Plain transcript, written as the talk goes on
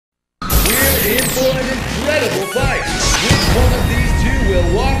incredible fight. Which one of these two will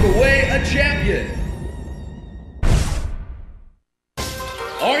walk away a champion?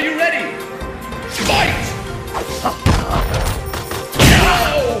 Are you ready? Fight!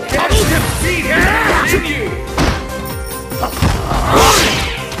 Oh, can the speed continue?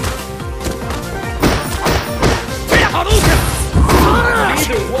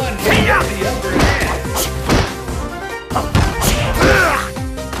 Neither one can get the upper hand.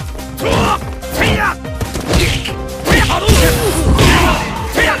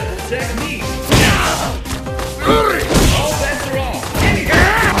 Technique. All bets are off. Anything can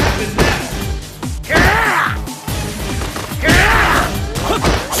happen now.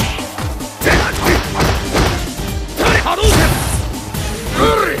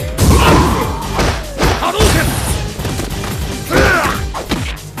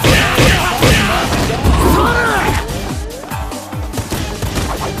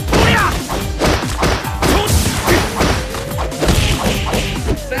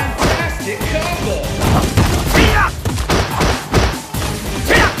 Fantastic combo.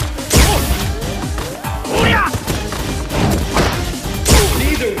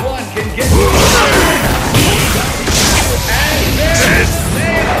 Neither one can get and there's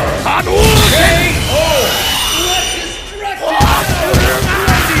KO. What destruction!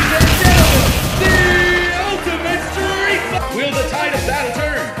 Ladies and gentlemen, the ultimate street fight. Will the tide of battle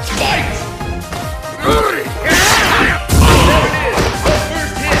turn? Fight! There it is, the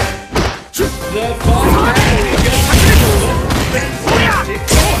first hit. The final battle begun. Fantastic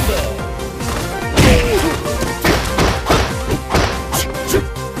combo.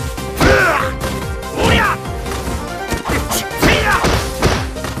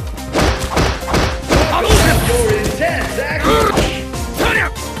 Your intense action.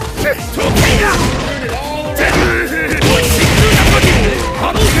 Turn it all around.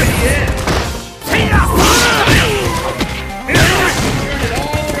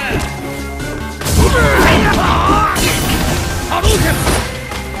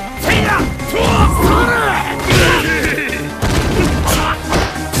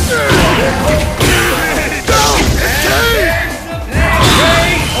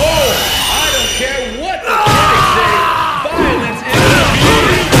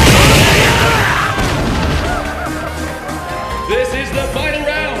 This is the final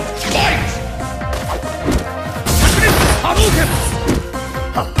round. Fight!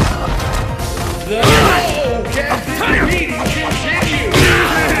 The can this meeting continue?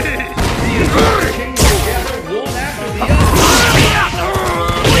 The opponents came together one after the other.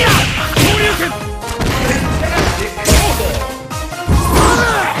 Fantastic combo!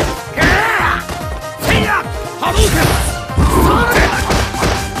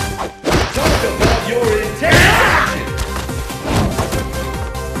 Talk about your intense action.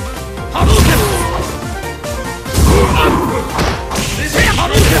 This is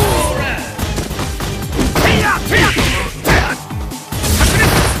all around.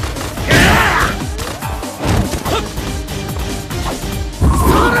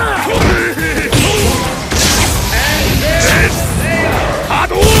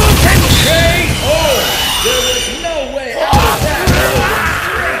 There was no way out of that.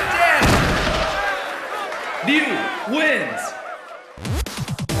 Straight down. Liu wins.